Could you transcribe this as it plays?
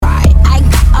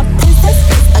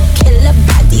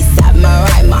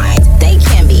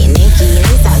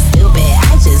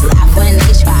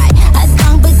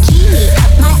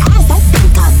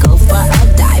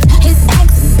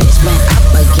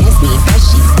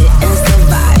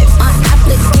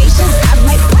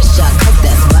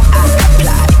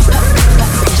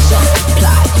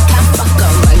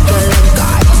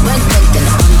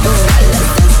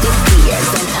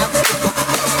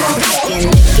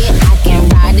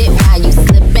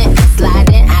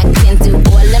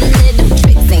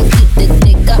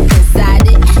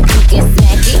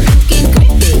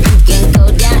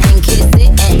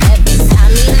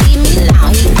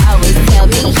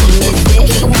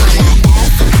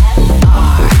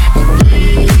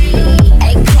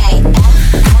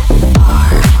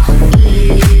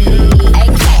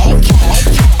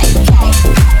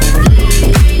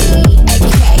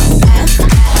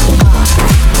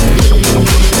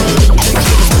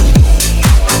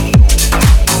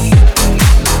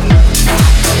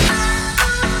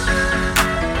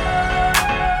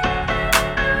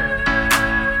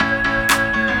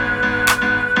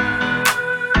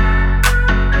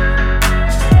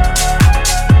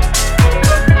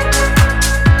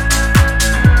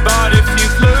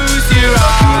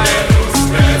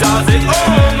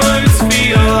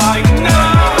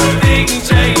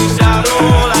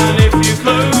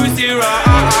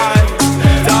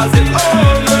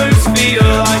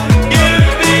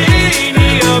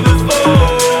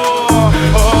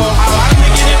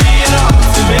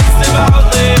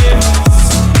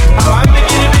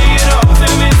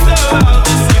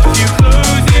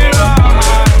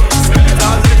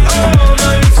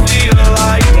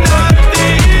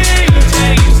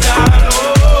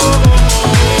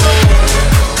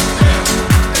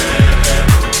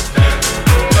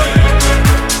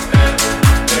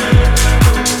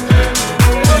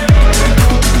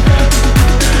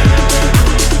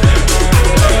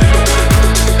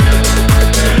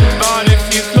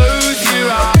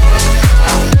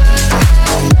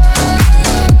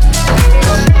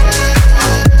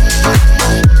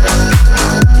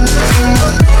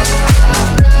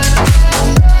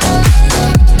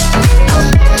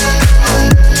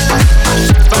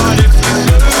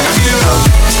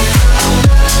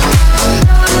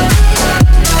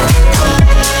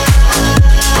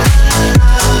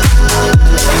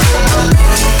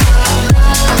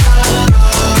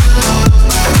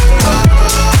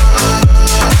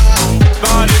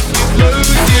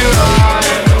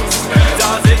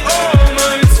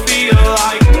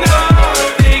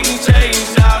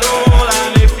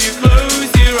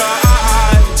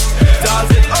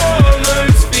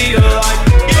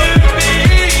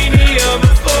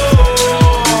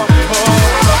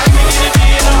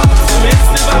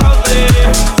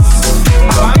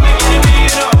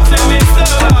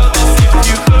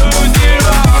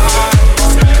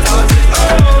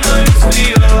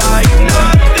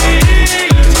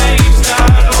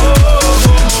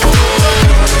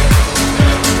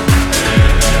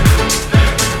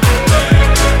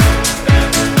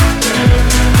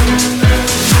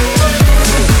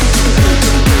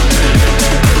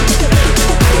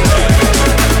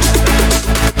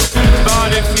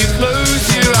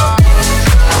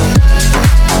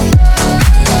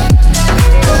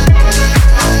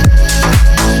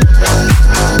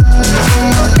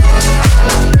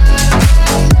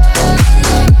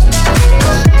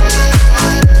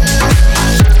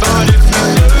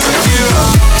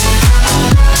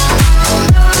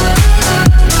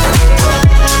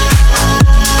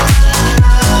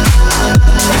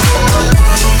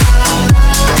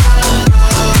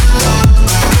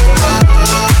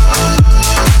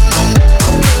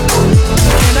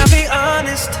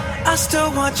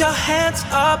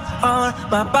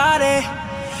body.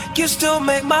 You still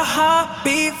make my heart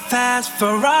beat fast.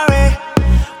 Ferrari,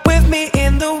 with me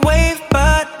in the wave,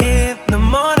 but in the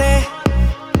morning.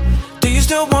 Do you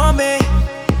still want me?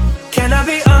 Can I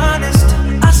be honest?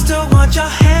 I still want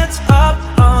your hands up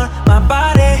on my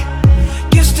body.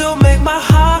 You still make my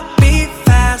heart beat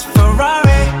fast.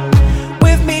 Ferrari,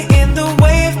 with me in the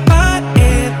wave, but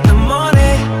in the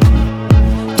morning.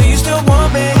 Do you still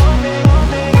want me?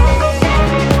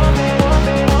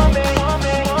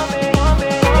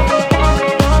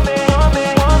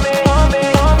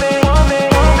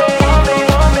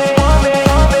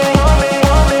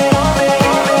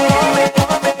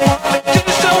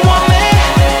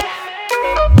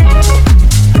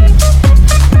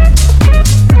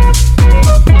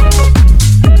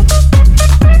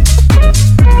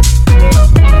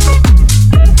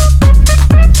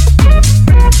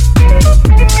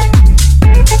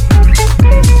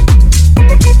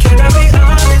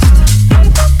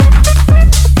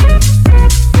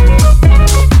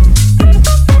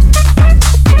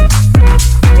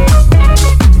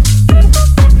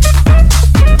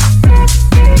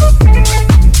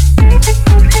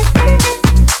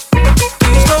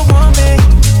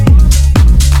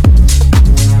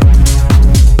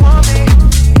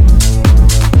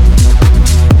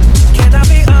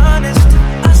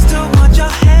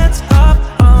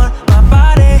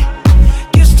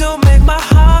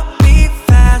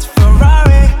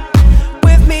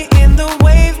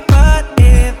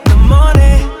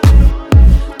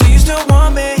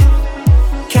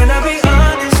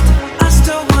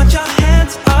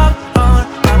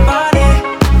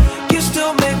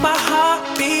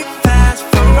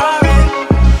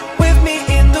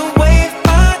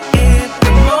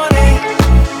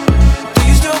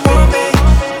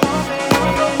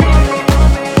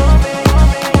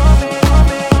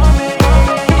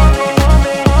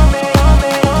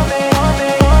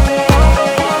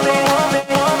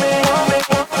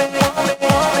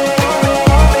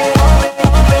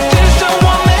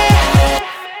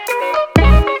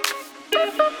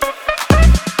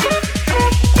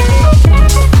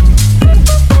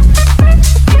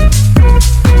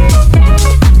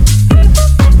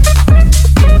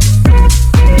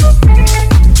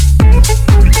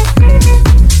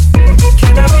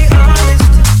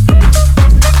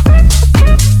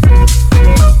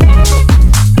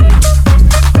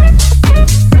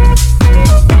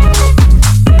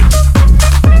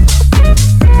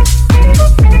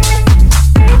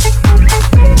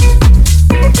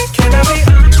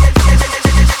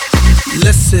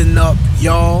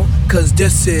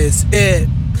 This is it.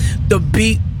 The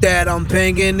beat that I'm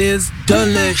banging is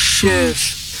delicious.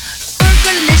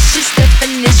 Fergalicious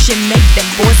definition, make them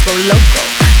boys go loco.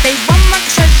 They want my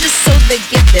treasures, so they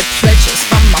get their pleasures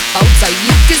from my photo.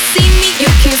 You can see me, you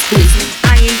can squeeze me.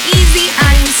 I ain't easy,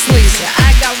 I ain't sleazy. I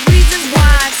got reasons why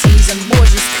I tease them.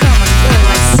 Boys just come and go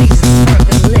like seasons.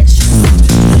 Fergalicious,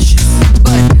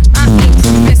 but I ain't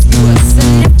promiscuous.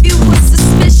 And if you were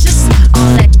suspicious,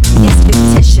 all that is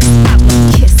fictitious. I love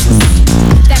kisses.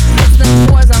 That puts the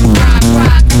boys on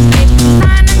rock. They be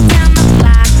lining down the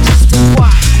block just to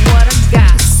watch what I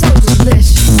got. So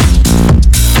delicious.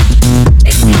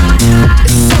 It's hot,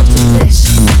 it's so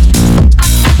delicious. I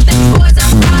put the boys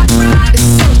on rock. It's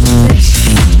so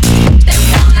delicious. They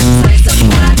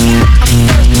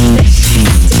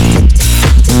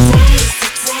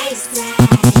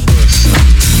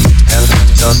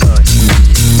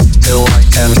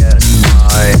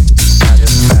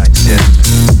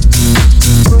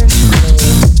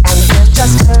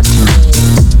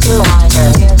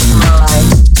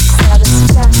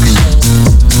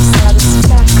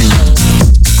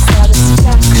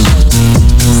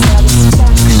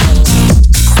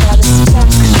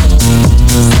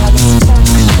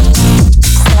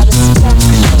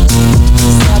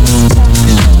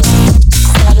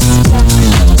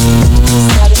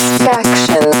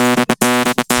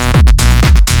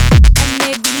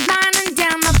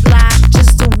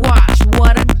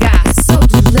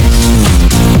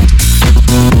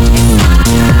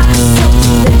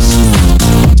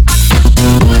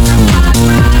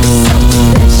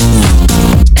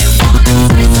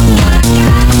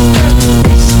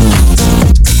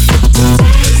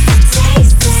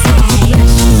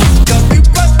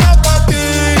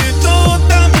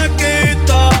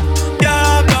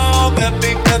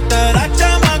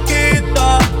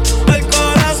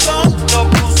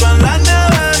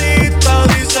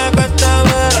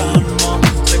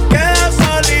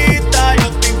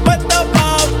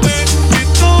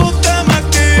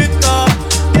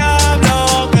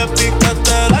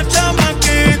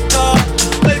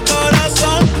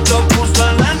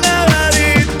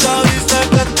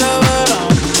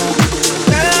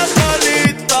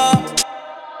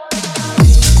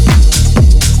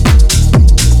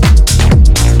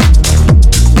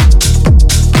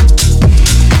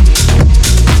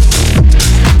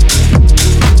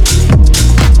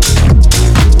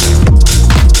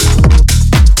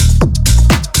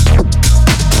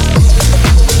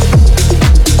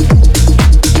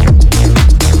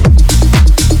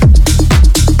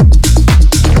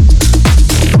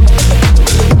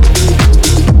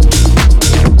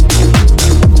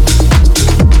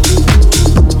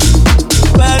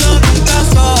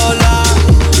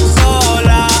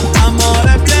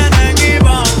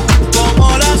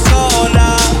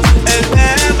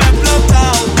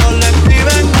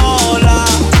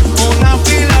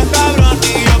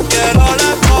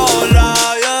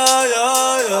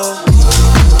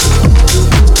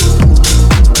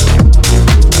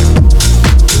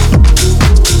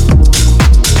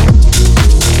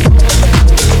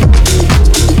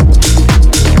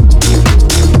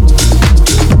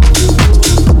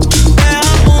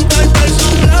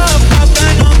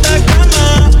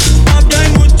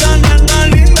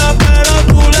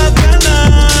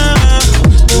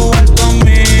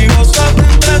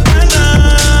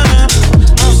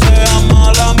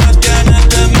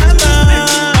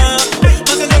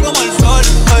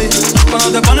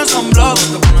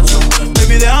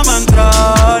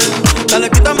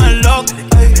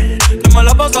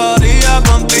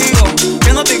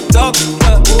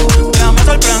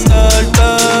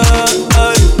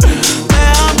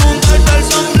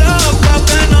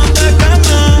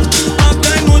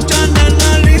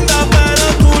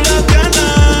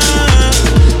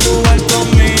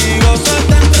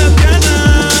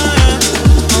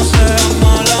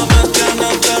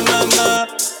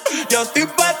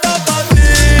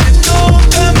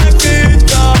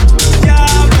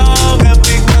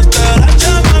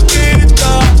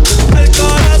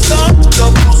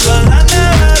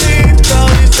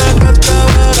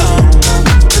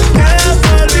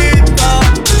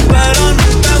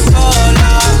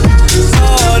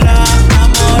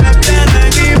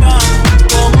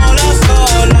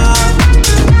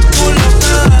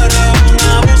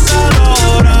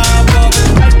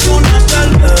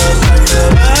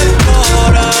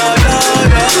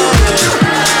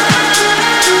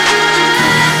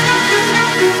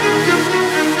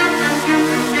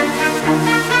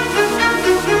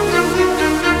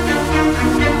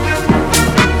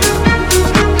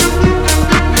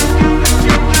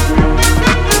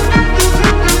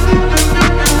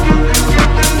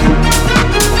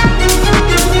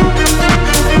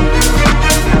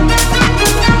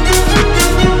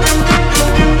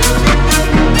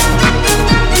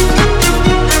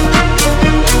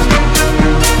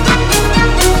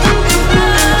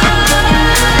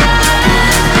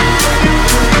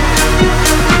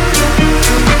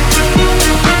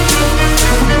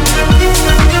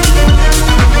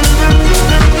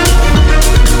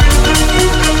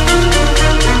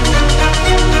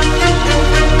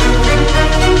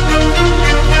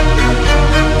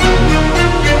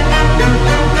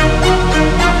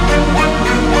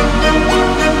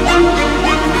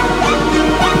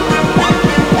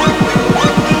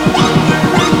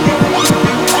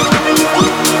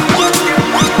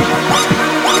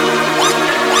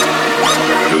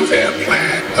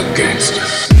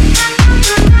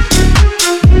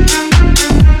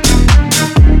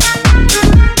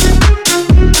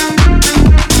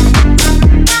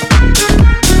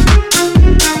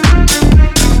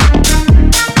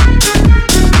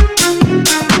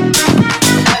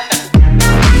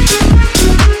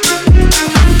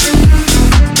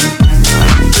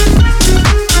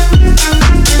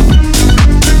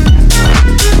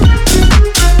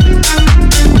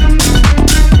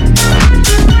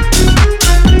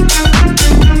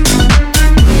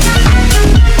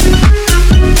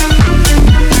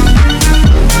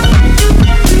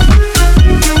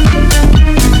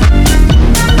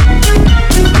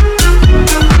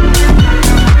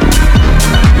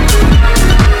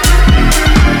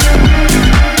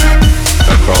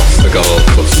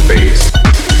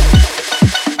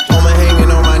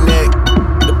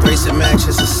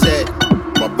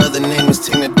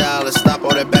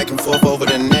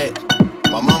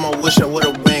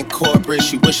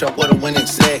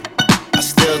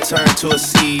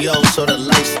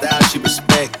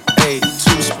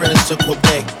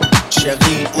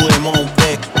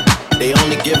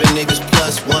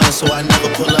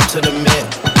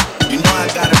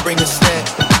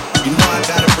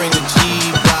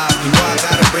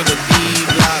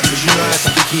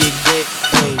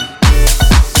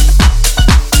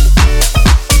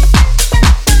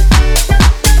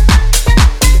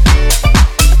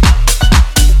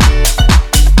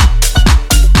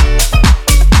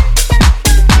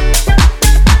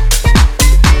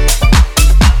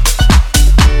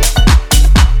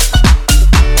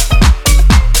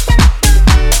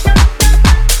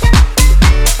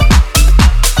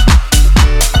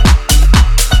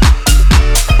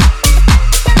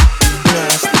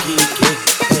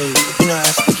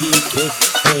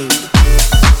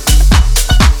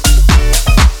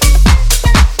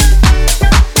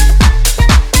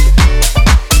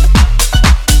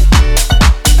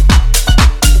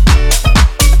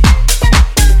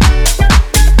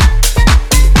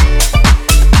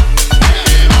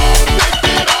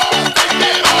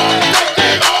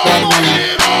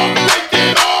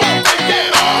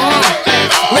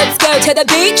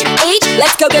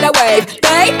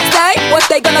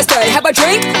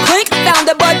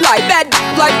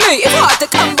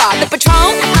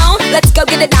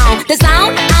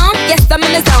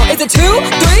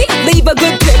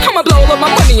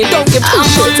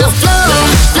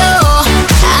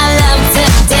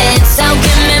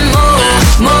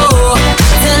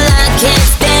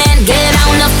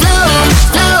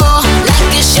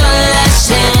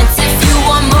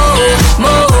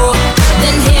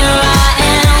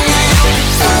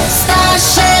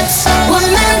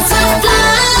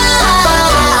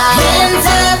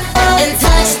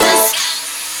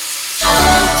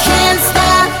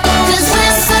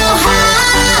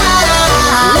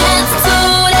Let's do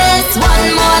this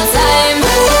one more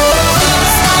time.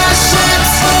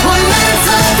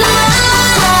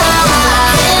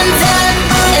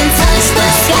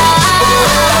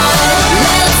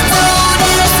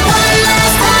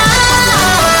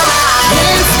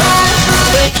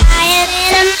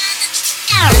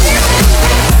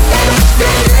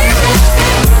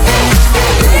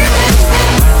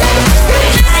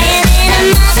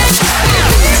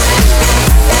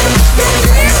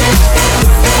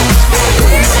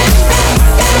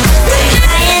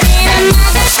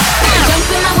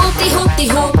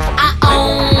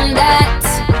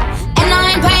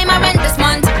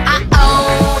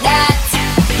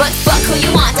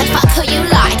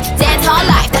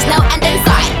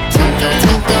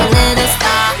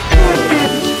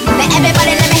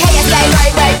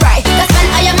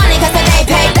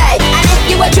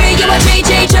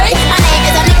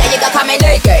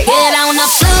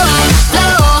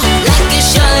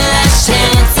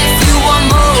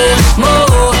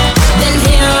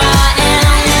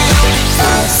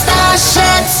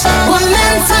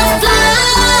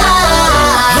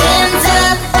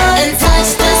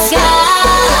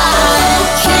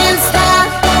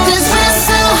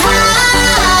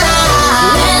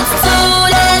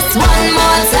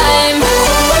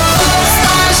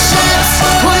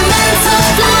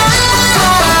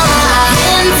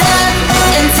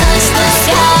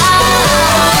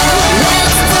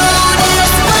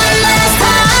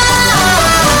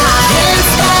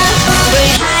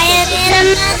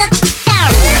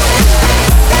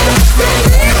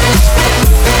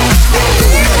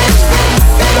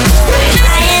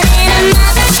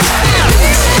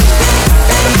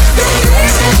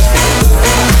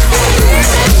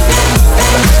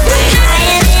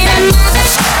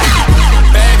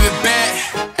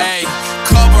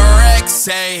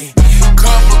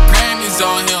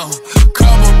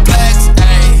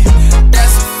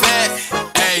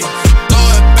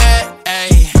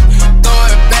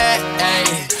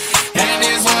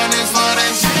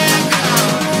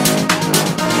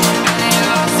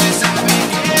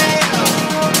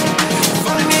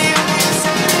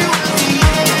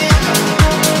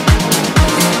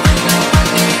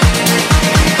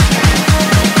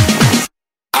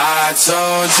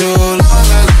 you long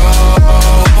ago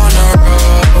on the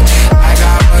road. I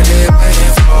got what they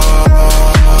waiting for.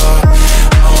 Don't run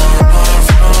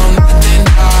from nothing,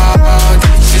 dog.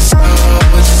 Get your soul,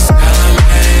 just tell them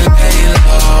ain't lay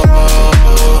low.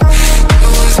 You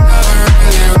was never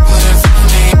really rooting for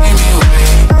me anyway.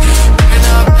 When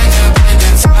I'm back up in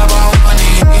the top, I wanna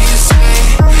hear you say,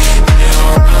 you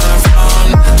don't run from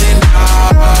nothing,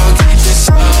 dog. Get your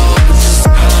soul, just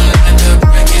tell them that the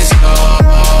break is over.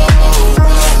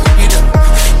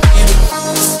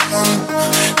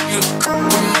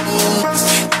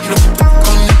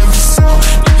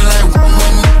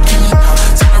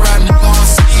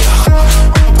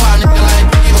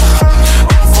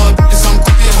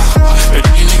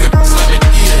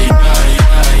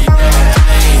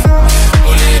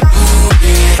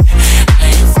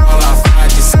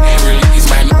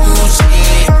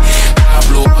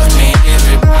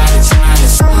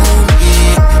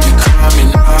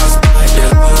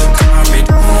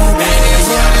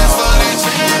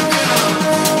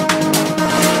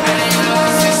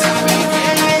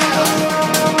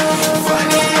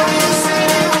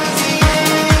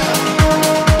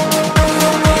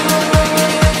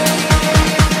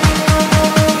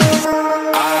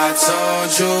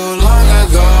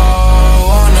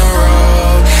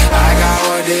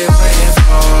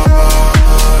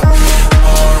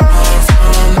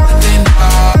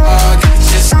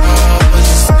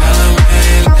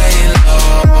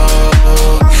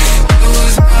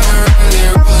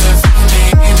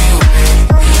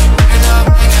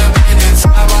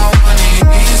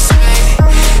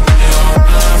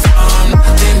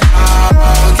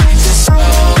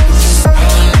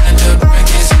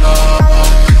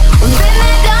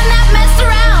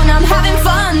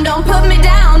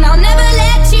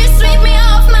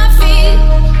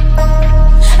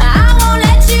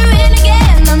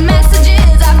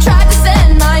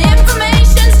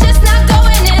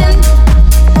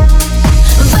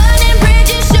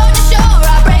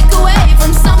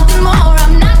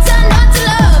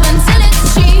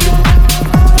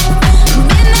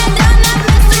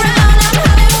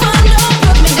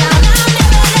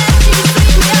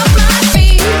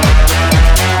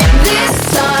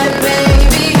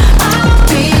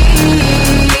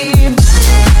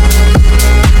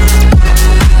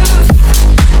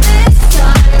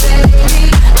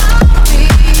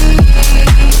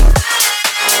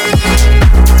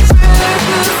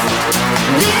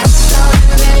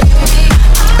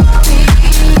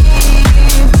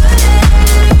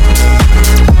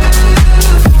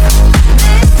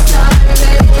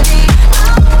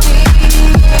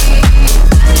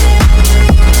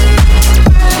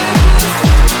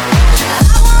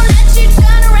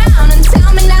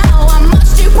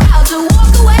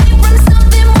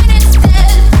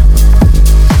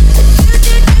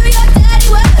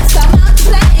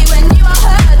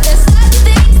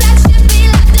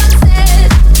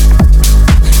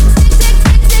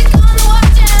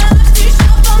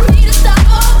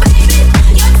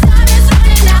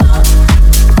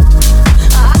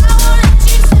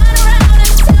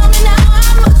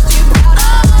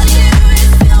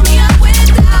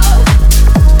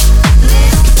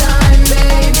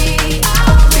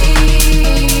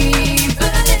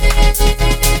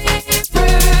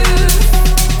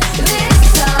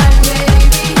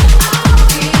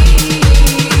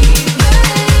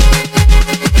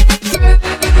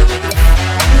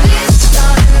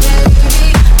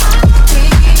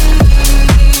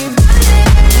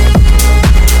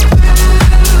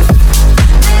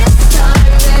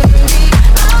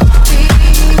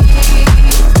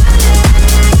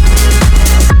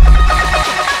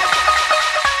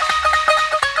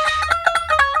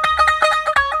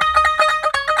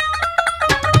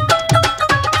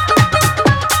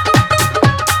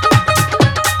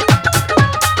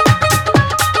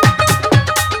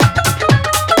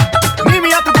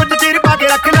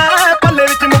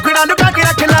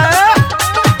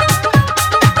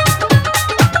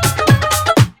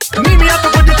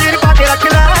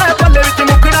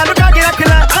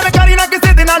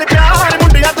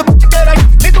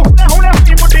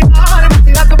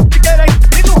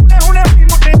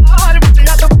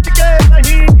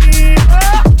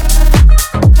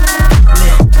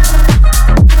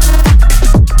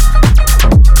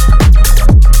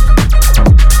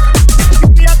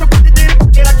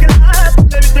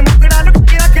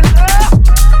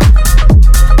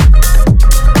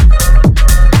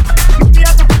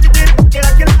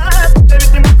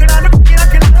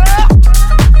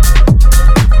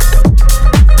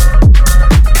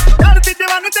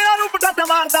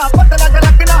 ਮਾਰਦਾ ਪਤਲਾ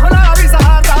ਜਲਕ ਨਾ ਹੋਣਾ ਵੀ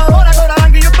ਸਹਾਰਦਾ ਹੋਰਾ ਗੋਰਾ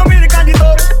ਰੰਗ ਯੁੱਤ ਮੀਰ ਕਾਂਜੀ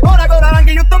ਤੋਰ ਹੋਰਾ ਗੋਰਾ ਰੰਗ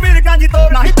ਯੁੱਤ ਮੀਰ ਕਾਂਜੀ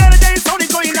ਤੋਰ ਨਹੀਂ ਤੇਰੇ ਜਿਹੀ ਸੋਹਣੀ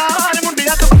ਕੋਈ ਨਾ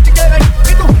ਮੁੰਡਿਆ ਤੂੰ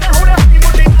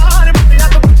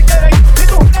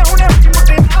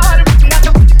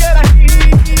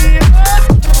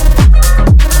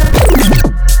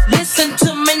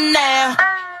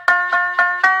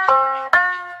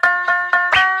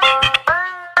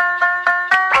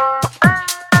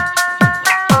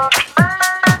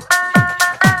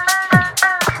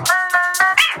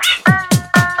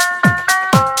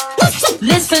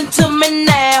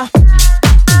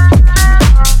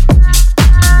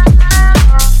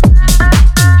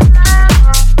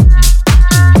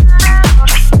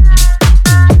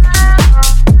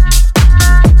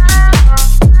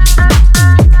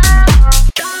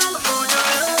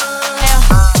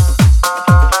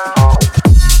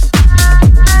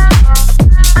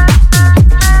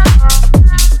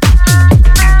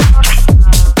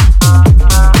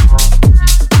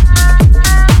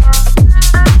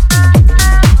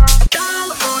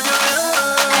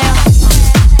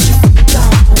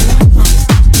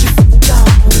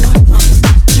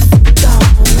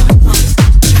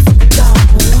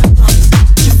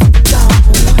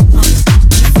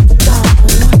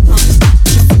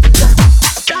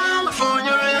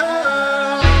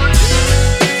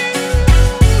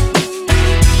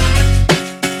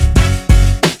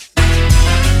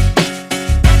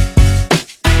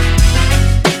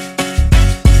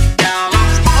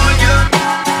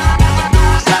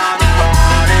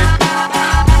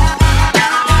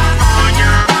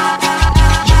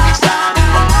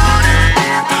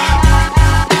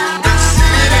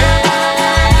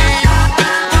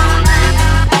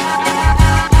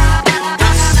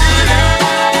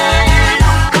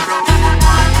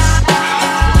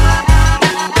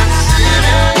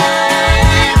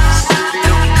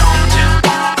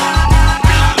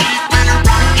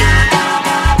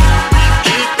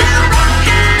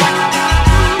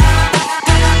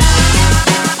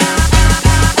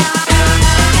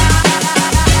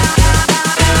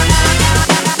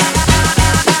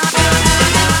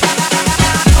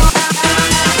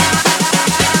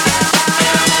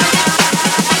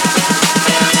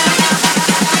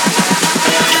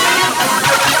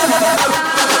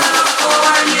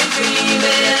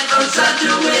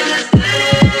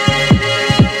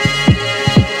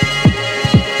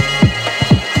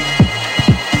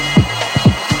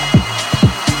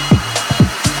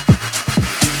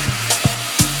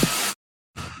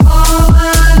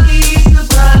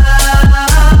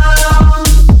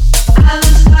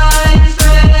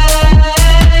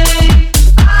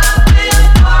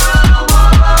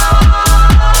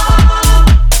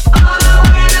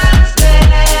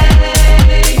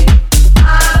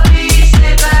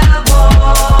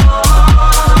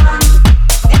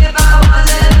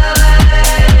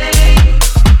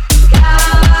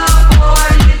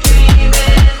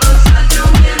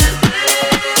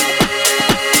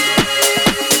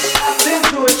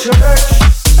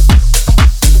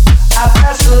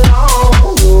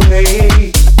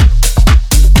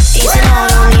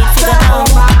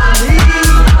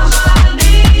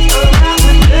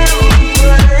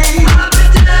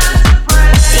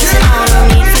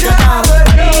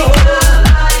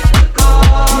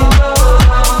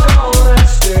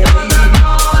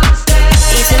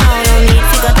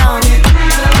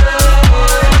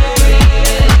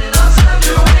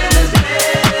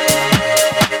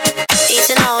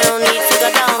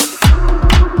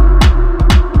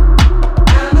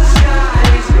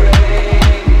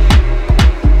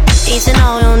Easy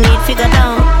now, you don't need figure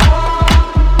down.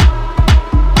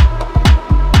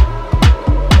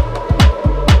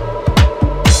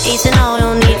 Easy now, you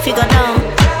don't need figure down.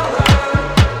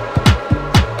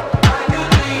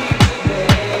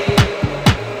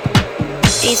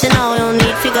 Easy now, you don't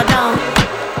need figure down.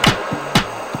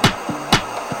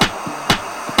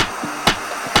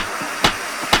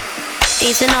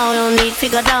 Easy now, you don't need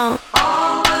figure down.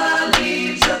 All the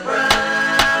leaves are brown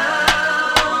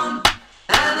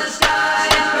and the sky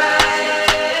is gray.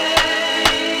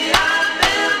 I've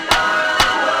been far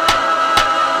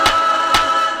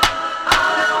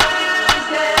on a winter's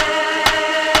day.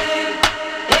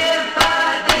 If I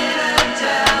didn't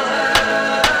tell her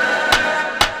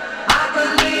I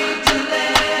could leave too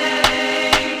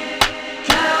late.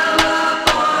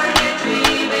 California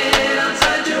dreaming on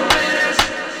such a winter's.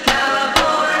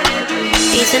 California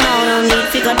dreaming. Easy now, you don't need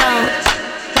figure down.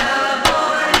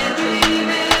 California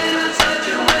dreaming on such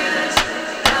a winter's.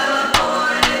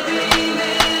 California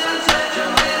dreaming on such a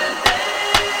winter's day.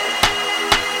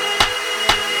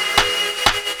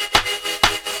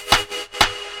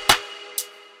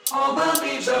 All the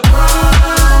leaves are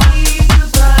brown,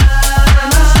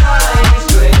 and the sky is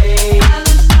gray.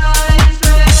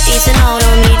 Easy now, you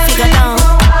don't need figure down.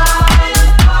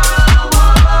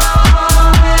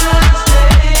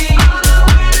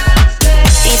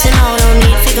 Easy now, you don't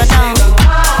need figure down.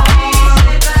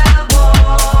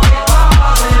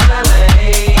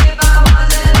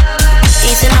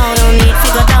 Easy now, you don't need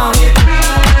figure down.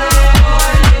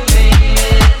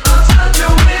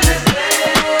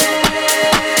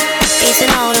 Easy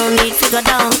now, don't need figure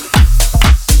down.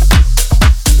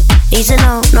 Easy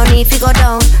now, no need figure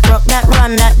down. Rock that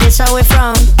run, that this how we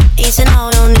from. Easy now,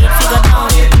 don't need figure down.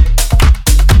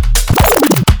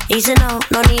 Easy now,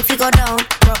 no need figure down.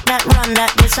 Rock that run,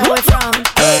 that this how we from.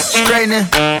 Straightening,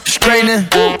 straightening,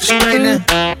 straightening,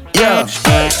 yeah.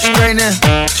 Straightening,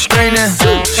 straightening,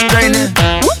 straightening,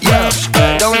 yeah.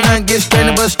 Don't not get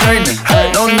straightening but straightening.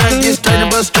 Don't not get straightening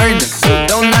but straightening.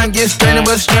 Don't not get straightening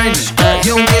but straightening.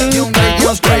 You don't get, you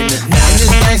don't straightening. And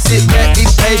this thing sit back, be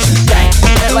patient.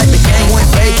 Act like the game went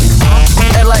vacant.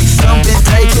 Act like something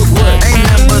taken. Ain't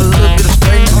nothing but a little bit of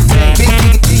straightening. Big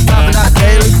popping out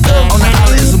daily. On the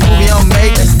island, it's a movie I'm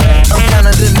making. I'm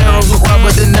counting De Niro's with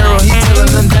Robert De Niro. He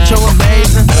telling them that you're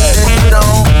amazing. Get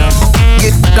on,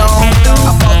 get on.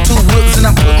 I bought 2 whips and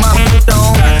I put my foot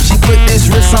on. She put this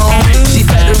wrist on. She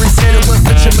factory said it was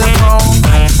such a bit wrong.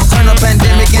 Turn a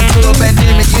pandemic into a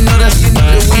pandemic. You know that we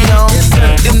on.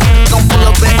 Them niggas gon' pull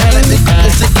up and act like they got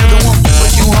this together. Won't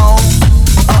put you home.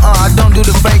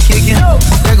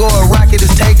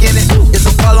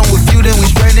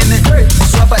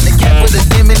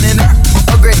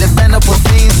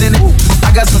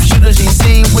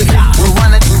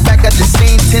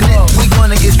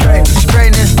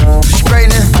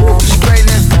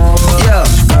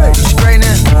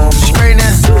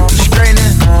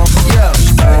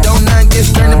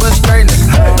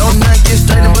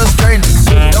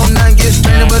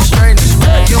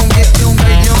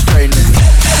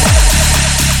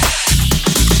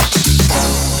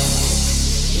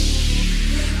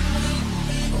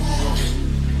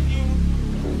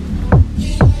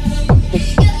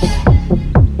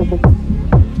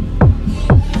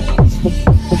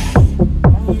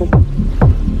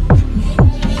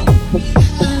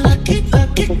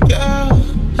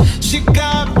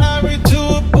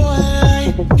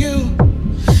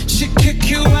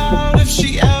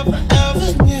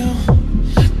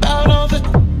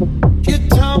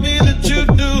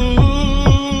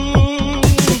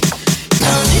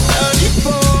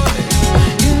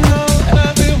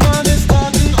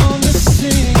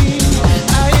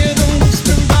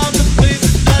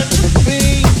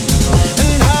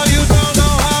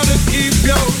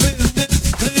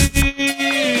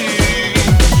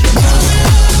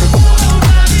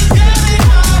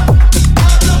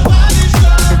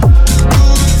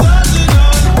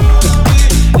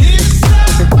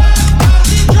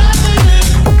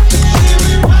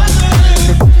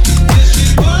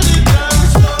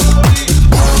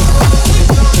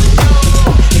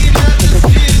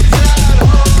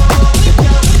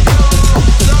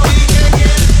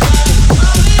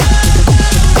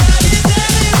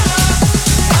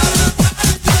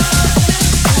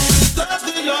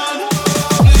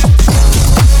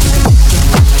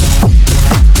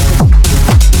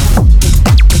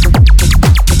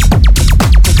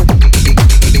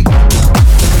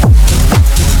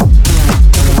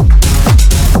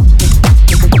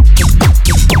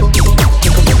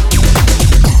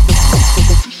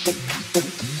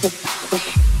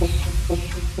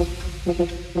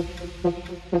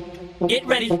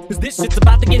 shit's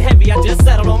about to get heavy. I just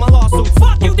settled on my lawsuit.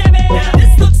 Fuck you, damn it. Now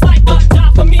this looks like a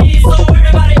job for me. So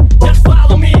everybody just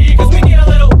follow me, cause we need a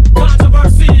little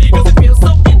controversy, cause it feels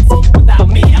so empty without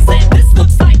me. I said this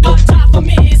looks like a job for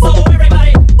me. So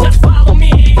everybody just follow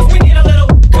me, cause we need a little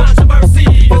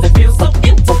controversy, cause it feels so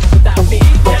empty without me.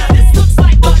 Yeah, this looks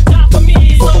like a job for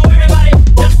me. So everybody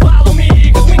just follow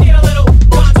me, cause we need a little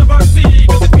controversy,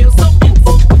 cause it feels so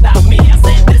empty without me. I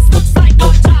said this looks like a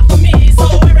job for me. So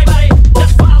everybody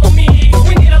just follow me, cause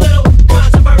we need a little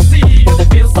controversy, cause it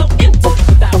feels so empty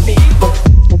without me.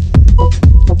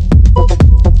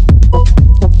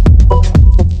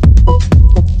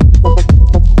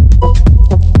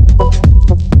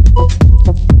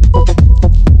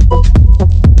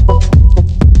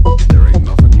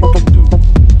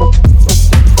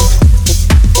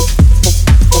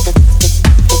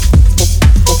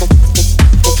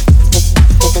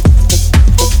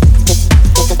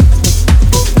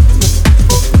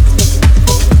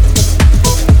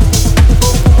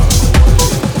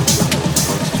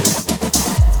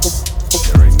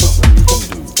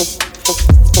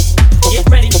 Get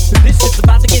ready, cause this shit's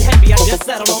about to get heavy. I just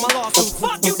settled on my lawsuit.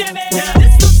 Fuck you, damn it. Now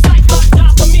this looks like a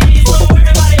job for me. So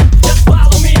everybody just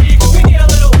follow me, cause we need a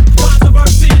little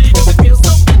controversy, cause it feels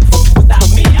so empty without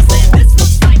me. I said this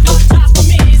looks like a job for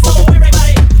me. So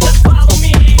everybody just follow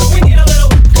me, cause we need a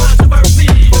little controversy,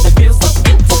 cause it feels so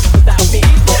empty without me.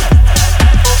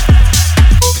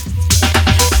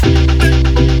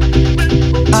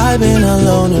 I've been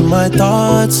alone in my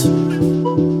thoughts.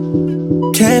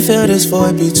 Can't feel this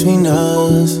void between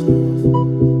us.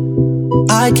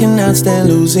 I cannot stand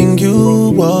losing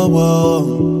you. Whoa, whoa.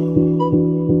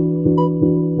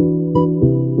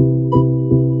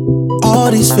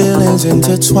 All these feelings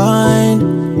intertwined.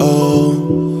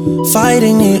 Oh,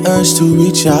 fighting the urge to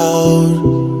reach out,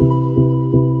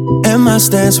 and my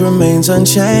stance remains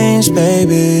unchanged,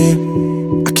 baby.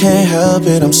 I can't help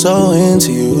it, I'm so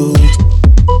into you.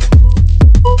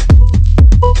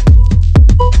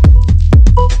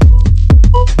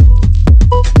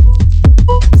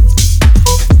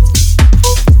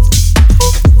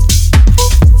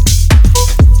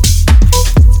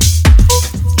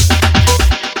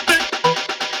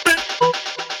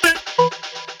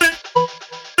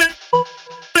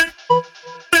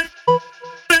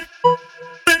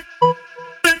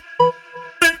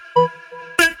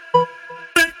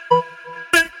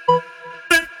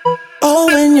 Oh,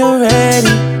 when you're ready,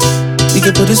 we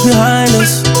can put this behind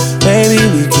us. Maybe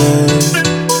we can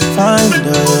find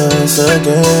us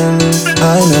again.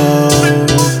 I know,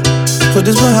 put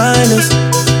this behind us.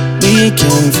 We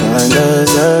can find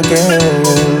us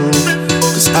again.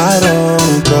 Cause I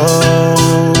don't go.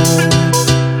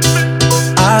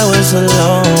 I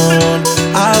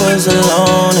was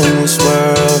alone in this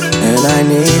world, and I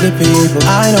needed people.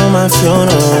 I know my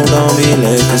funeral gon' be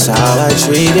lit, cause how I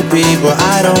treated people.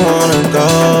 I don't wanna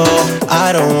go,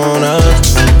 I don't wanna.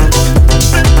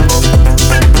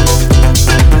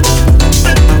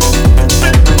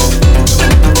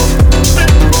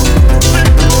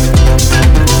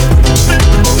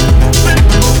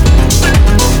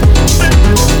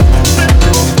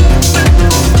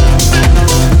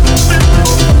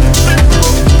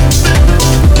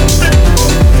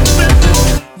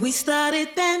 We started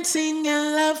dancing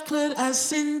and love put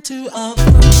us into a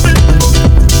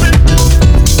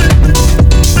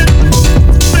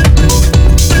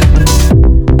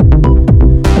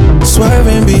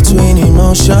swerving between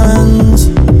emotions.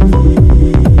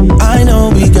 I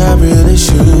know we got real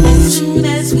issues. As soon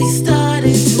as we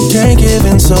started to can't give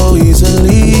in so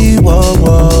easily. Whoa,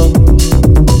 whoa.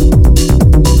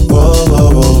 Whoa,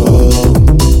 whoa, whoa, whoa.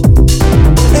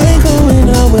 Ain't going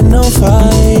out with no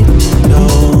fight, no.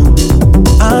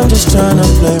 I'm just tryna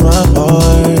play my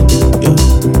part, yeah.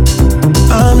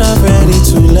 I'm not ready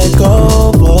to let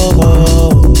go, whoa,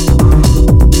 whoa.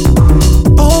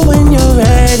 Oh, when you're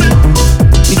ready,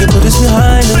 we can put this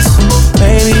behind us.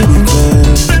 Maybe we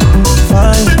can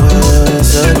find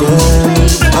us again.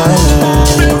 I know,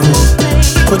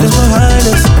 put this behind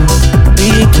us.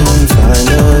 We can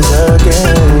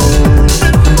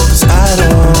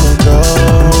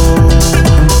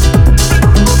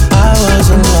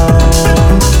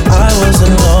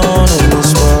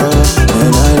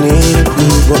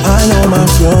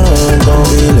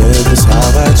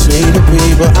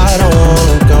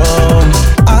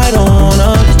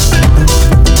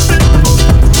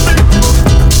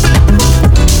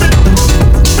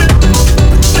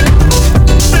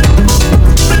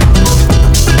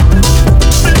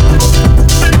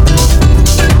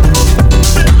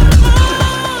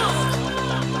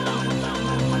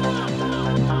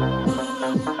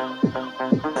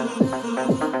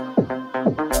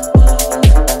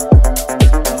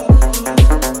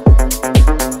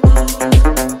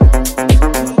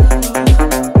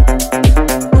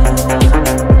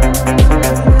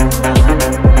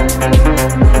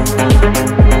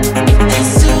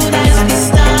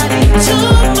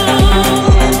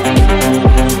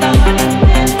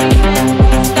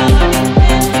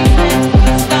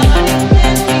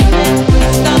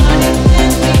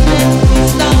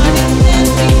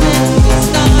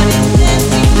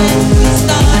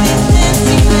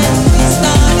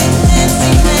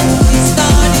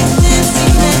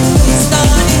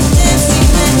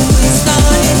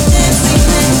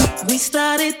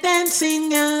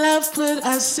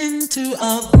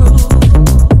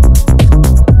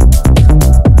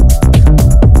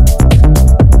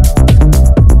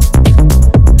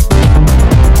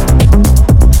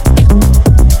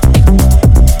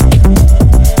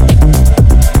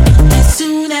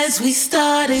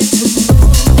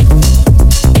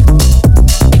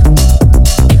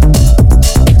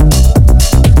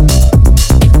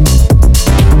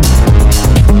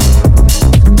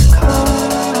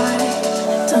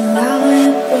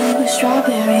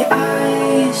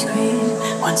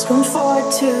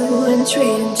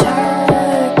shooting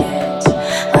targets,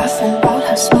 laughing about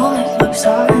how small it looks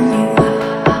on you.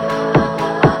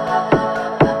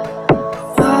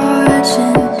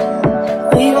 Watching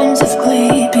reruns of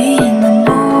Glee being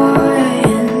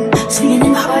annoying, singing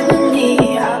in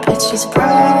harmony. I bet she's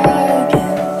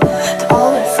bragging to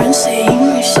all her friends,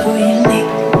 saying you're so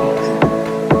unique.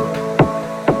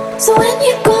 So when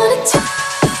you're gonna tell,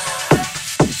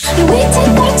 and we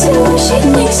take that too, she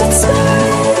thinks it's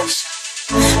smash,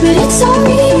 but it's all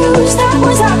reused. That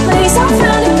was our place, I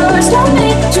found it first. Don't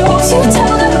make jokes, you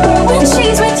tell her when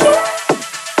she's with you.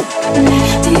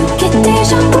 Do you get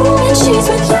deja vu when she's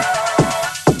with you?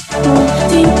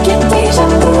 Do you get deja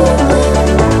vu?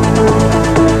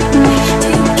 Do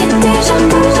you get deja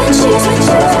vu when she's with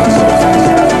you?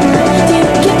 Do you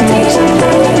get deja vu?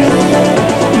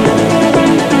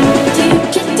 Do you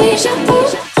get deja vu?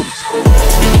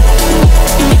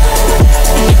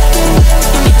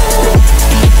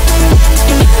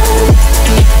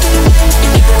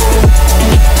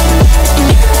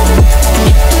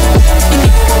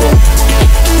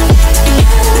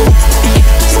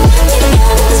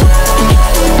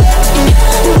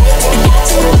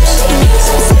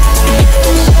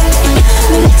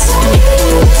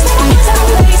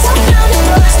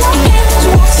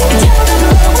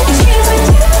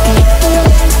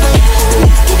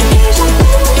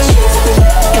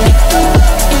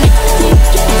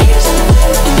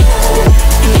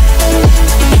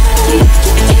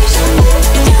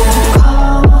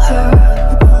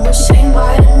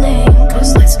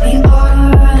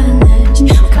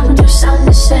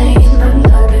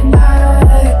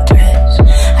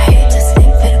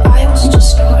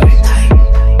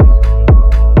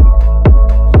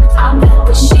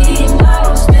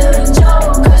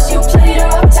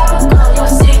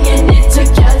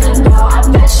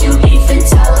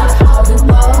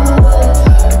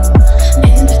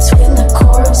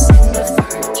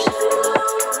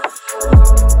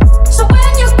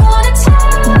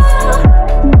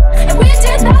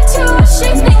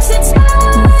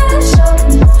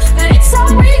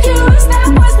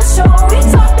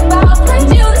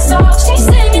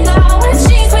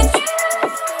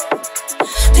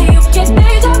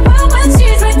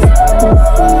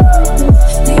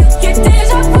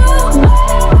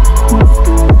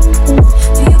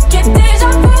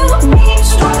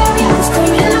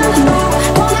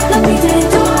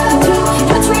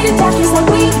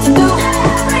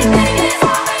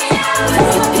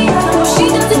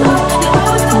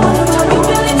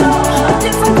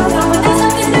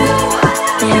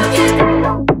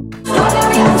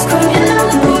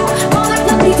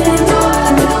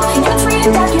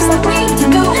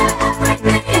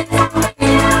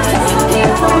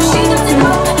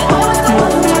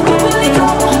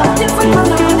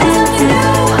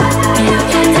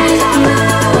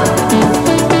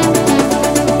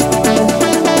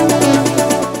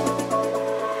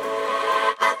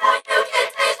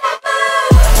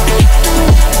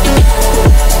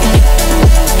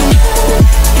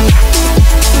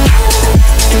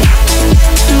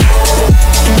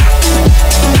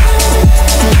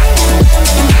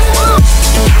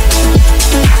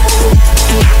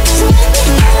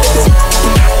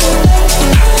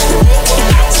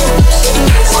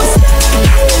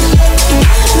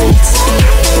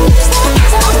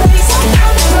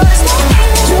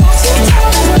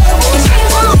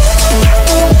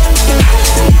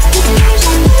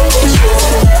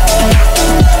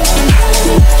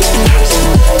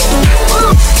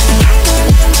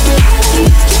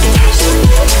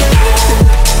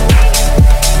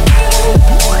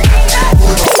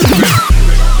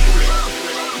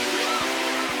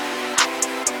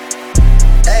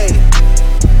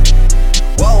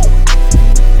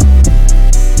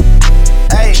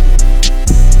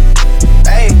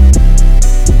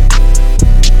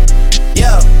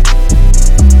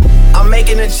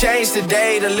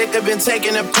 Today, the liquor been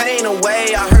taking the pain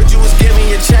away. I heard you was giving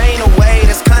your chain away.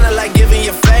 That's kinda like giving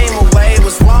your fame away.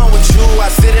 What's wrong with you? I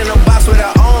sit in a box where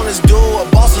the owners do. A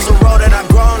boss is a role that I've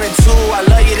grown into. I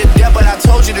love you to death, but I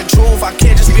told you the truth. I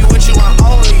can't just be with you, I'm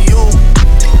only you.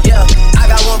 Yeah, I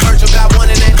got one virtual, got one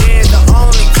in the end, the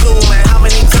only two. Man, how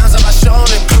many times have I shown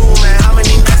it through? Man, how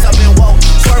many nights I've been woke,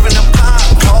 swerving the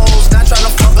potholes, not trying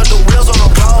to fuck up the wheels on the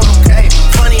road. Okay,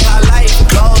 funny how life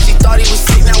goes. He thought he was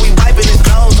sick, now we wiping his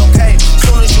nose. Okay,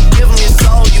 soon as you give him your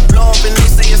soul, you blow up and they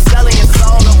say you're selling your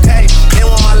soul. Okay, they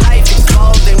want my life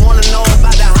exposed, they wanna know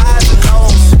about the highs and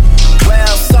lows.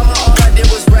 Well, so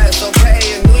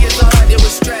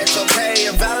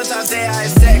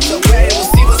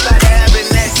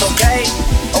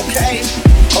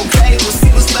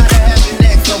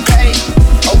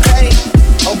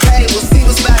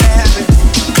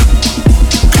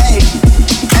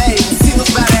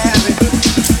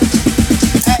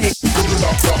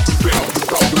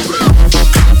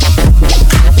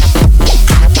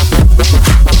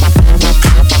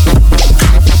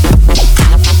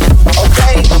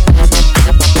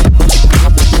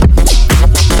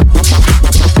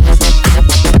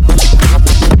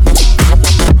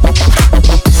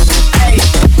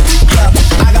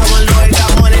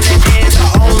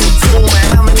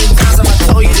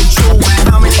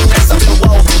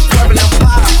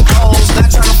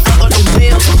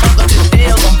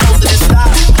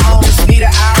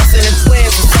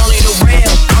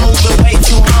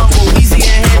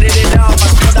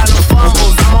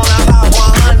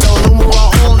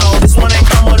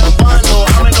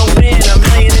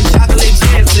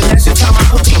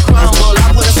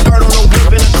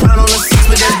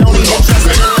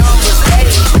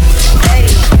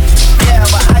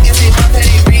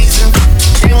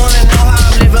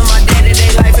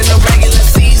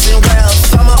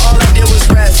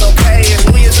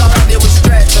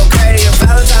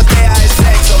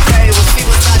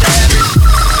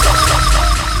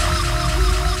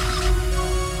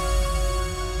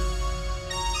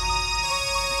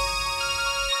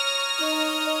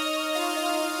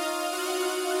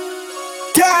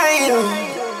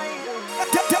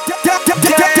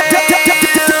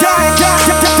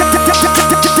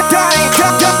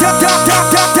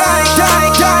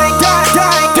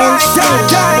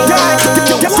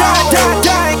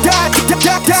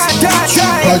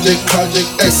Project,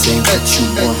 this ain't what you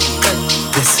want.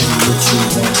 This ain't what you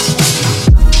want.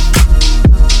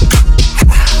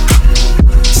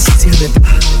 Sexy on it,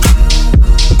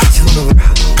 I just wanna rock.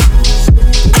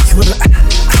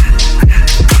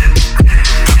 I just wanna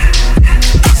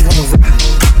rock.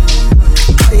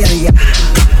 Body yada yada.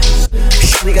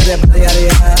 Shawty got that body yada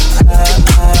yada.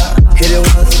 Hit it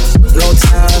once, long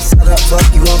time. Set up,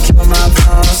 fuck you gon' kill my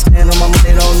vibe. Stand on my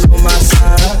money, don't know my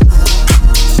side.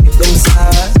 Them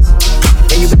sides,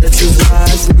 and you better choose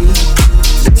wisely.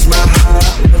 That's my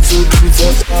high. 1, 2, 3,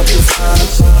 4, 5, 6, 5.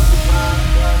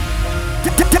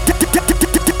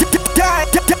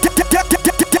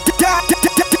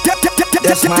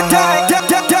 That's my high.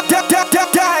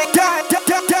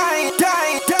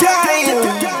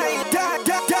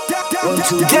 1,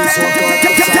 2, 3, 4, 5.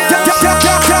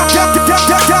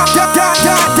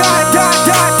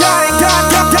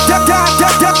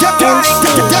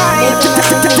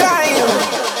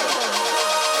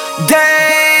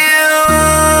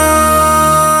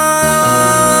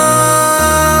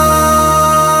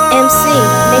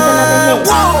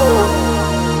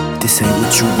 This ain't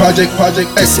what you want. Project,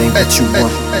 this ain't what you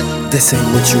want. This ain't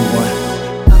what you want.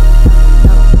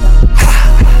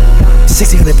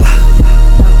 1600 block.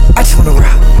 I just wanna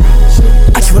rock.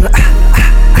 I just wanna.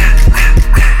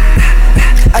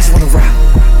 I just wanna rock.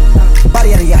 Body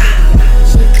yada yada.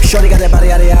 Shorty got that body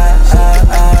yada yada.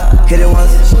 Hit it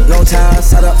once, long time.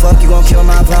 Set up, fuck you gon' kill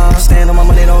my vibe. Stand on my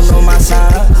money, don't know my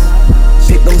side.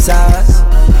 Pick them sides,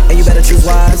 and you better choose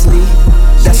wisely.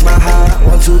 That's my high.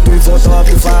 1, 2, 3, 4,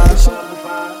 5, 5.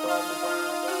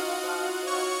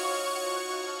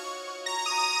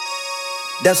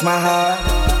 That's my high.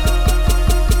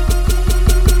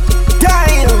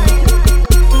 Damn.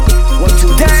 1, 2, 3,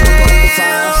 4, 5.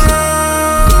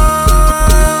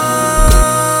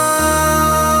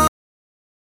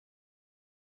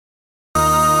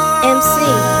 MC,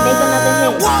 make another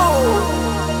hit.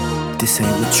 This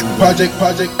ain't what you want. Project,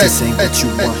 this ain't what you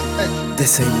want.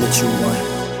 This ain't what you want.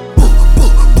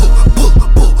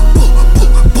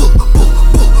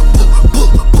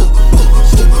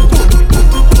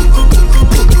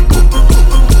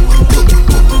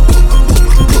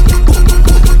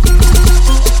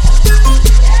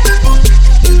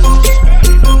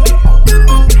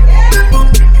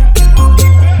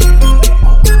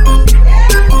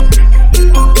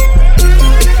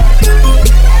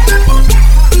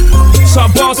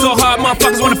 So hard,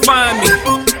 motherfuckers wanna find me.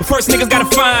 But first niggas gotta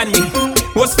find me.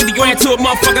 What's 50 grand to a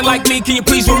motherfucker like me? Can you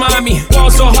please remind me?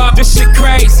 Ball so hard, this shit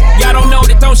crazy. Y'all don't know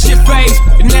that don't shit phase.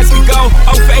 The Nets can go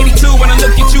 0 for 82 when I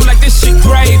look at you like this shit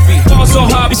gravy. Ball so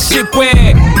hard, this shit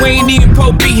weird. We ain't even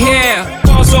Pope be here.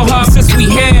 Ball so hard since we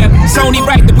here. It's only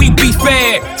right that we be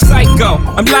fair. Psycho,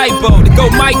 I'm libo to go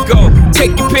Michael.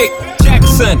 Take your pick.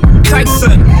 Jackson,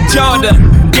 Tyson, Jordan.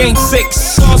 Game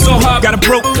 6, ball so hard, got a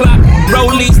broke clock.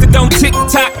 Rollies that don't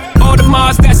tick-tock. All the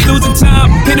Mars that's losing time.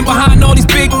 Hidden behind all these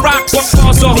big rocks.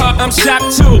 Ball so hard, I'm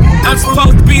shocked too. I'm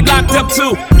supposed to be locked up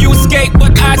too. You escape,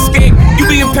 but I escape. You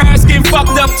be in Paris getting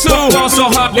fucked up too. Ball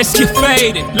so hard, let's get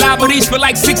faded. Liberties for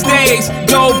like 6 days.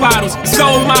 Gold bottles,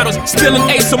 soul models. Spilling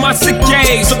ace on my sick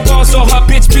days. So ball so hard,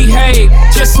 bitch, behave.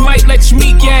 Just might let you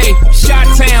meet gay. Shot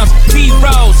towns,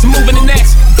 B-rolls, moving the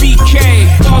next BK.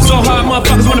 Ball so hard,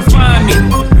 motherfuckers wanna find me.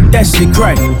 That shit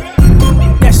crack.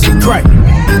 That shit crack.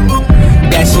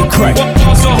 That shit crack.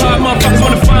 Ball so hard, motherfuckers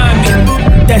wanna find me.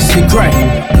 That shit crack.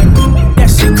 That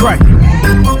shit crack.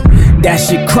 That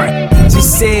shit crack. She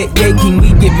said, yeah, can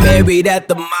we get married at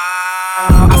the mall?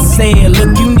 I said,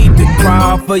 look, you need to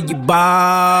crawl for your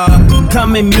bar.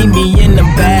 Come and meet me in the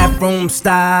bathroom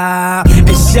style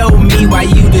and show me why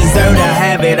you deserve to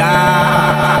have it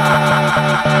all.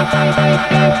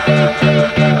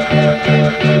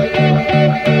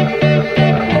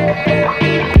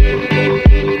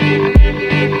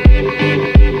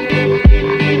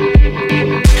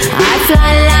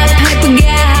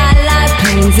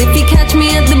 If you catch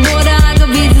me at the border, I got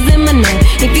visas in my name.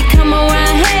 If you come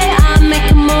around here, I'll make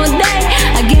them all day.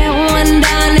 I get one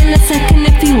down in a second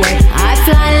if you wait. I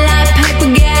fly like paper,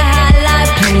 get high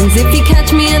like planes. If you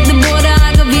catch me at the border,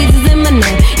 I got visas in my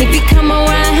name. If you come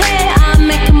around here, I'll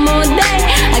make them all day.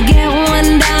 I get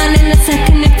one down in a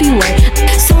second if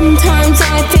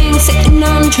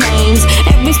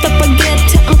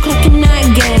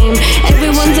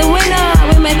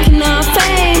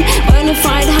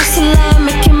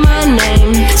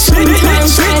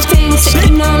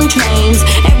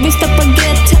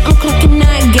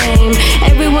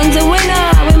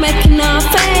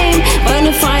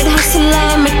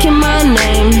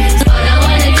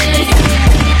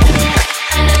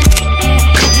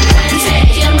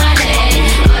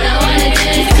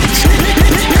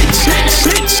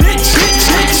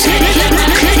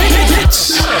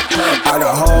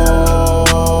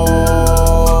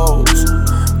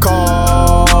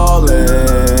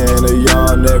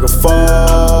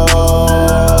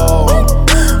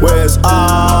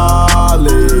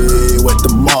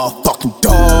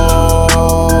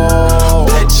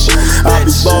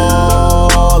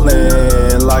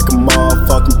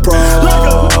motherfucking pro.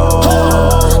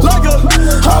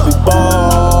 I be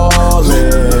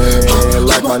ballin'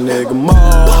 like my nigga Mo.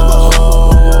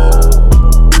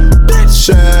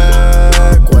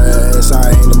 Shaq West, I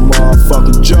ain't a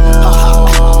motherfucking joke.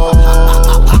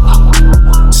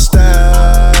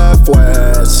 Steph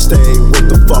West, stay with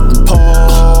the fucking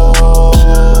pole.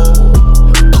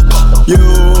 You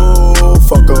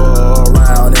fuck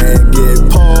around and get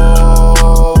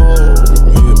pulled.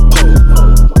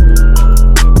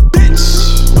 Bitch,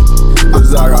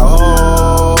 'cause I got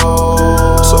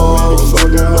hoes. So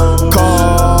motherfucking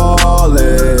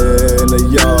callin' a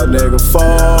young nigga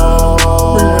phone.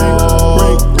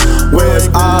 Where's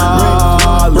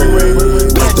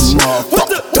Ollie? Got the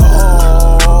motherfucker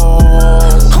dog.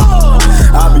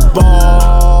 I be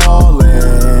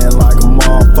ballin' like a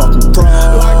motherfucking pro.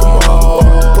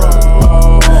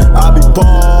 I be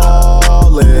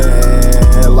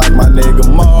ballin' like my nigga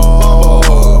Mo.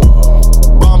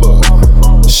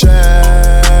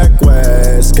 Shaq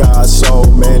West got so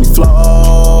many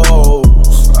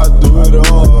flows. I do it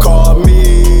all. Call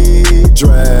me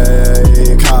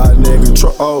Drake, hot nigga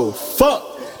oh, fuck,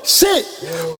 shit.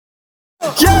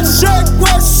 Yeah, Shaq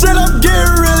West said I'm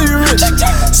getting really rich.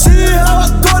 See how I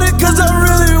got it, 'cause I'm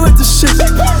really with the shit.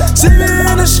 See me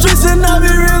in the streets and I be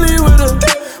really with a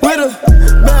bad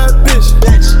bitch.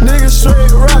 Niggas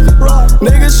straight rockin',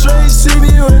 niggas straight see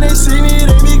me when they see me,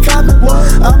 they be coppin'.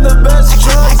 I'm the best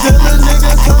drug dealer,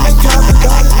 nigga, come and cop it.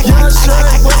 Yeah,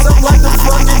 Shaq West, I'm like the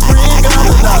fucking Green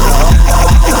Goblin.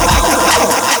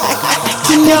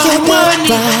 Can make your bed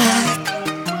right.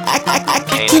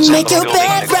 I can make your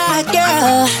bed right,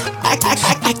 girl.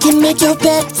 I can make your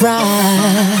bed right.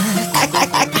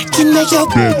 I can make your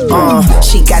bed right.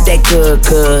 She got that good.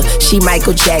 She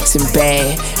Michael Jackson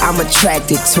bad. I'm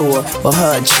attracted to her for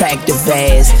her attractive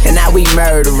ass. And now we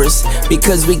murderers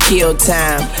because we kill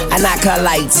time. I knock her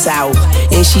lights out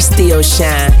and she still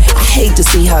shine. I hate to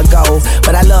see her go,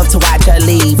 but I love to watch her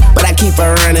leave. But I keep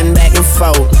her running back and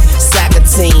forth. Soccer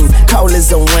team, cold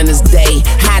as a winter's day,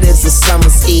 hot as a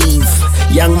summer's eve.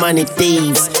 Young money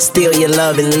thieves, steal your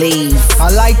love and leave. I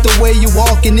like the way you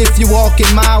walkin' if you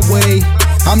walkin' my way.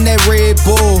 I'm that Red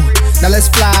Bull, now let's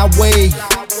fly away.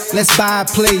 Let's buy a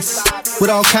place with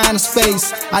all kind of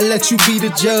space. I let you be the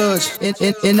judge,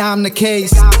 and I'm the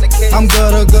case. I'm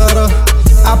gutter,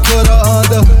 I put her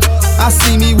under. I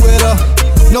see me with her,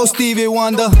 no Stevie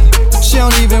Wonder. She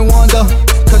don't even wonder,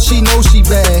 'cause she knows she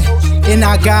bad, and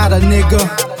I got a nigga.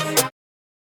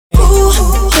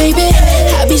 Ooh, baby,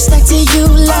 I be stuck to you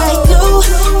like glue.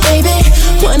 Baby,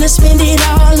 wanna spend it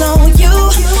all on you.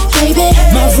 Baby,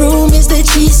 my room is the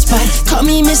G-spot. Call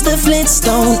me Mr.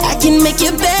 Flintstone. I can make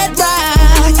your bed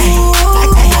right. I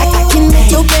can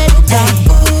make your bed right.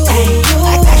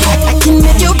 I can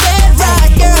make your bed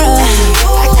right, girl.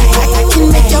 I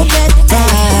can make your bed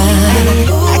right.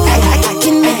 I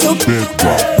can make your bed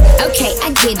right. Okay, I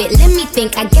get it. Let me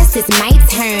think. I guess it's my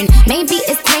turn. Maybe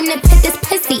it's time to put this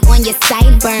pussy on your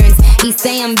sideburns. He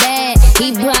say I'm bad.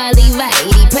 He probably right.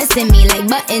 He pressing me like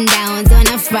button downs on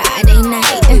a Friday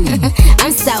night.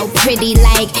 I'm so pretty,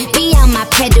 like be on my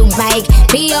pedal bike,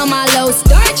 be on my low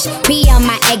starch, be on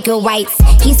my egg whites.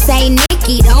 He say,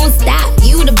 Nikki, don't stop.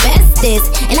 You the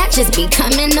bestest, and I just be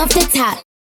coming off the top.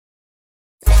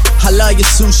 I love your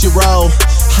sushi roll,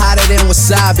 hotter than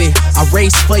wasabi. I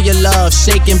race for your love,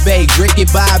 shake and bake, Ricky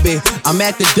Bobby. I'm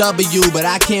at the W, but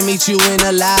I can't meet you in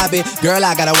the lobby. Girl,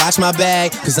 I gotta watch my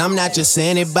bag, 'cause I'm not just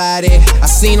anybody. I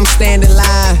seen him stand in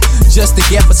line just to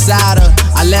get beside her.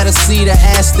 I let her see the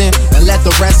Aston and let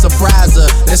the rest surprise her.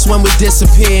 That's when we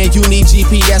disappear and you need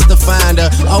GPS to find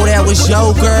her. Oh, that was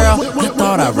your girl? I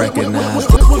thought I recognized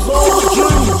her. It was all a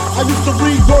dream. I used to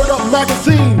read Word Up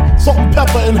magazine. Salt and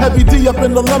Pepper and Heavy D up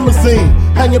in the limousine,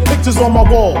 hanging pictures on my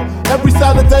wall. Every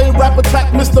Saturday, rap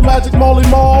attack Mr. Magic Molly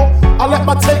Mall. I let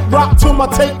my tape rock till my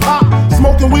tape pop.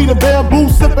 Smoking weed and bamboo,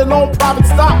 sipping on private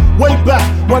stock. Way back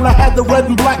when I had the red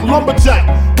and black lumberjack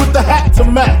with the hat to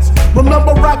match.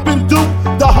 Remember rapping Duke?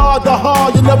 The hard.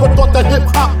 You never thought that hip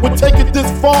hop would take it this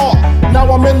far.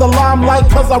 Now I'm in the limelight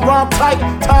 'cause I rhyme tight.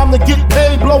 Time to get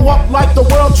paid, blow up like the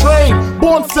world trade.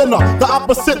 Born sinner, the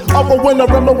opposite of a winner.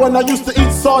 Remember when I used to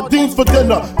eat sardines for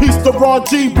dinner? Peace to Ron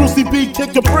G, Brucey B,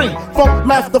 Kid Capri, Funk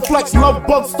Master Flex, Love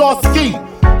Bug, Star Ski.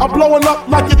 I'm blowing up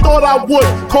like you thought I would.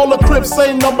 Call a crib,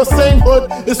 same number, same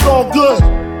hood. It's all good.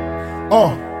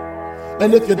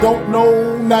 And if you don't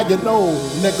know, now you know,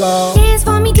 nigga. Dance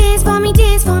for me, dance for me,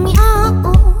 dance for me,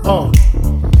 oh.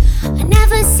 I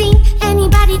never seen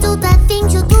anybody do the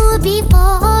things you do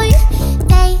before.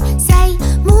 They say,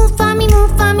 move for me,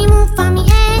 move for me, move for me,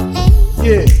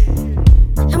 Yeah.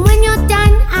 And when you're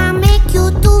done, I'll make you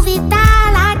do it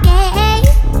all again.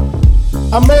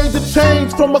 I made the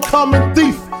change from a common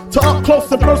thief to up close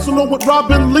and personal with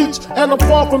Robin Leach. And I'm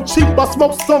far from cheap, I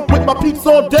smoke skunk with my peeps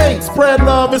all day. Spread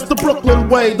love, it's the Brooklyn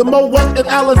way. The Moet and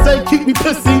Alizé keep me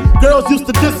pissy. Girls used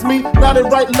to diss me, now they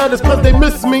write letters cause they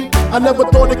miss me. I never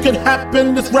thought it could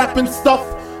happen, this rapping stuff.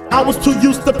 I was too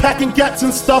used to packing gats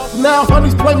and stuff. Now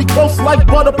honeys play me close like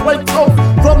butter play toast.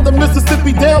 From the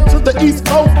Mississippi down to the East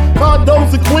Coast.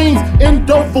 Condos in Queens, in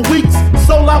dope for weeks.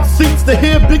 Sold out seats to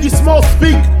hear Biggie Small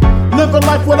speak. Living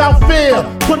life without fear.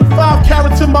 Putting 5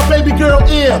 carats in my baby girl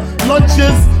ear.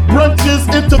 Lunches, brunches,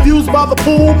 interviews by the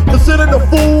pool. Considered a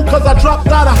fool cause I dropped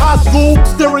out of high school.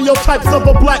 Stereotypes of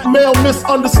a black male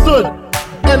misunderstood.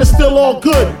 And it's still all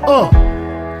good,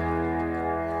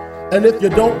 And if you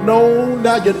don't know,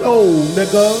 now you know,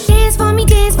 nigga. Dance for me,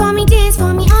 dance for me, dance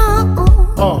for me,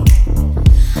 oh.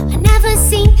 I never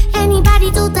seen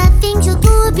anybody do the things you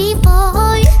do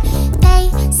before. They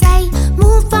say,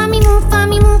 move for me, move for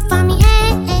me, move for me,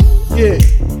 hey. Yeah.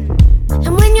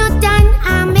 And when you're done,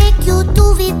 I'll make you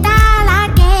do it all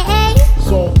again.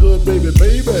 It's all good, baby,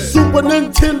 baby. Super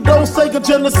Nintendo, Sega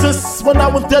Genesis. When I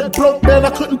was dead broke, man,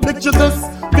 I couldn't picture this.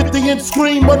 50-inch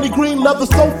screen, money green leather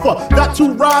sofa. Got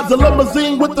 2 rides, a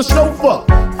limousine with the chauffeur.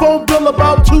 Phone bill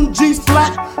about 2 G's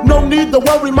flat. No need to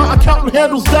worry, my accountant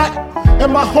handles that.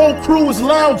 And my whole crew is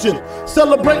lounging,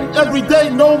 celebrating every day,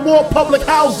 no more public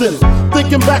housing.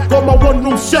 Thinking back on my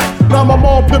one-room shack. Now my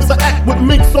mom pimps a act with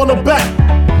minks on her back.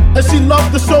 And she loves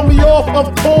to show me off,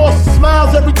 of course.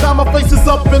 Smiles every time my face is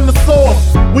up in the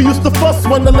sauce. We used to fuss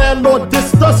when the landlord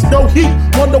dissed us. No heat,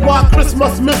 wonder why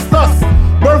Christmas missed us.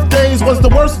 Birthdays was the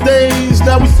worst days.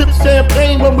 Now we sip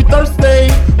champagne when we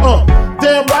thirsty.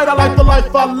 Damn right I like the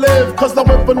life I live. Cause I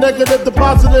went from negative to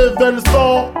positive and it's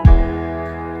all.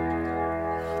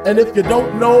 And if you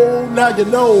don't know, now you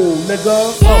know,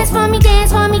 nigga. Dance for me,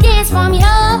 dance for me, dance for me,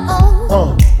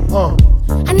 oh.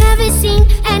 I never seen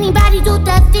anybody do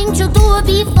the things you do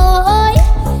before.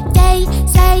 They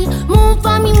say, move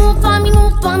for me, move for me,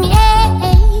 move for me,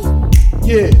 hey.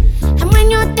 Yeah. And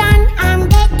when you're done, I'm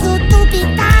back to do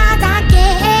it all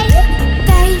again.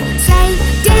 They say,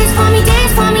 dance for me,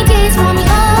 dance for me, dance for me, oh.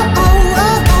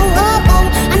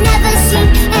 I never seen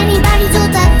anybody do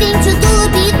the things you do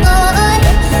before.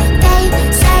 They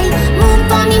say, move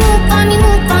for me, move for me,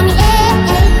 move for me, hey.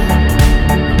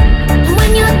 And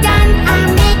when you're done,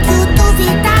 I'll make you do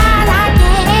it all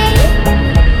again.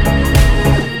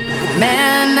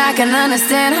 Man, I can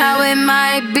understand how it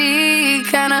might be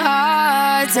kinda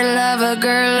hard to love a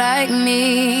girl like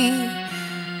me.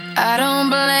 I don't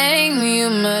blame you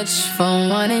much for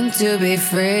wanting to be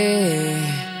free.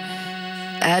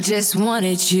 I just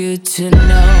wanted you to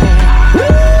know.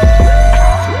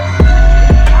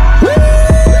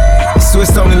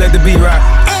 Swiss only let the beat rock.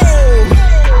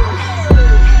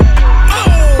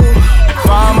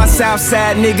 For all my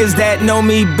Southside niggas that know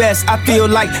me best, I feel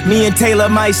like me and Taylor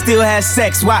might still have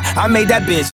sex. Why? I made that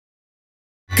bitch.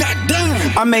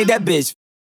 Goddamn. I made that bitch.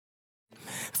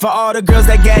 For all the girls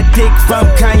that got dick from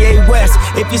Kanye West,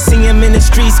 if you see him in the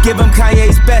streets, give him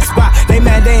Kanye's best. Why? They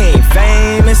mad they ain't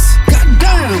famous.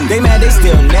 Goddamn. They mad they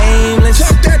still nameless.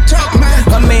 Talk that talk, man.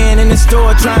 A man in the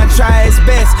store trying to try his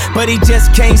best, but he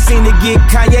just can't seem to get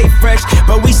Kanye fresh.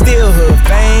 But we still hood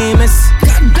famous.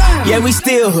 Goddamn. Yeah, we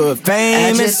still hood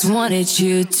famous. I just wanted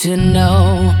you to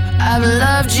know I've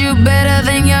loved you better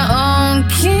than your own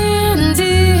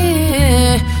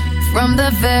candy from the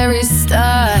very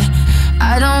start.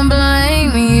 I don't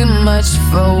blame you much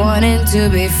for wanting to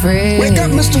be free. Wake up,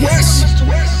 Mr. West.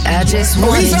 I just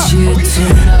wanted you to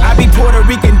know. I be Puerto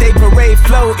Rican Day Parade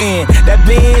floating. That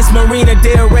Benz Marina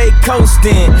Del Rey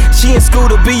coasting. She in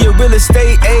school to be a real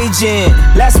estate agent.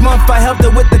 Last month I helped her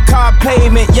with the car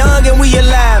payment. Young and we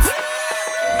alive.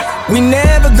 We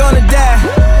never gonna die.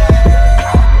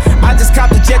 I just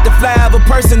copped a jet to fly over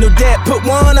personal debt. Put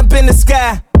one up in the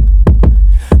sky.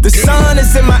 The sun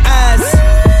is in my eyes.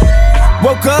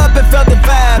 Woke up and felt the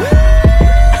vibe.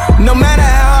 No matter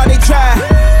how hard they try,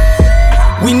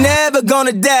 we never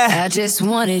gonna die. I just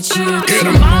wanted you to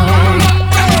know.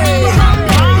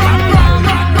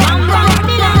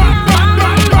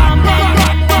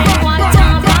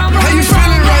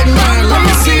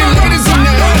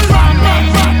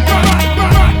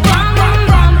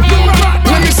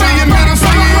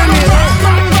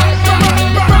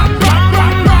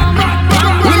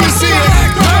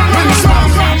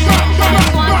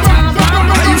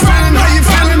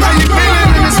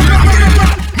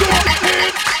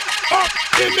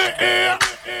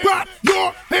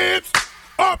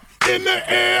 In the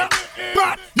air,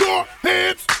 put your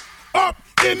hands up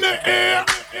in the air,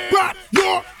 put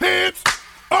your hands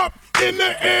up in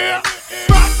the air,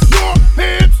 put your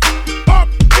hands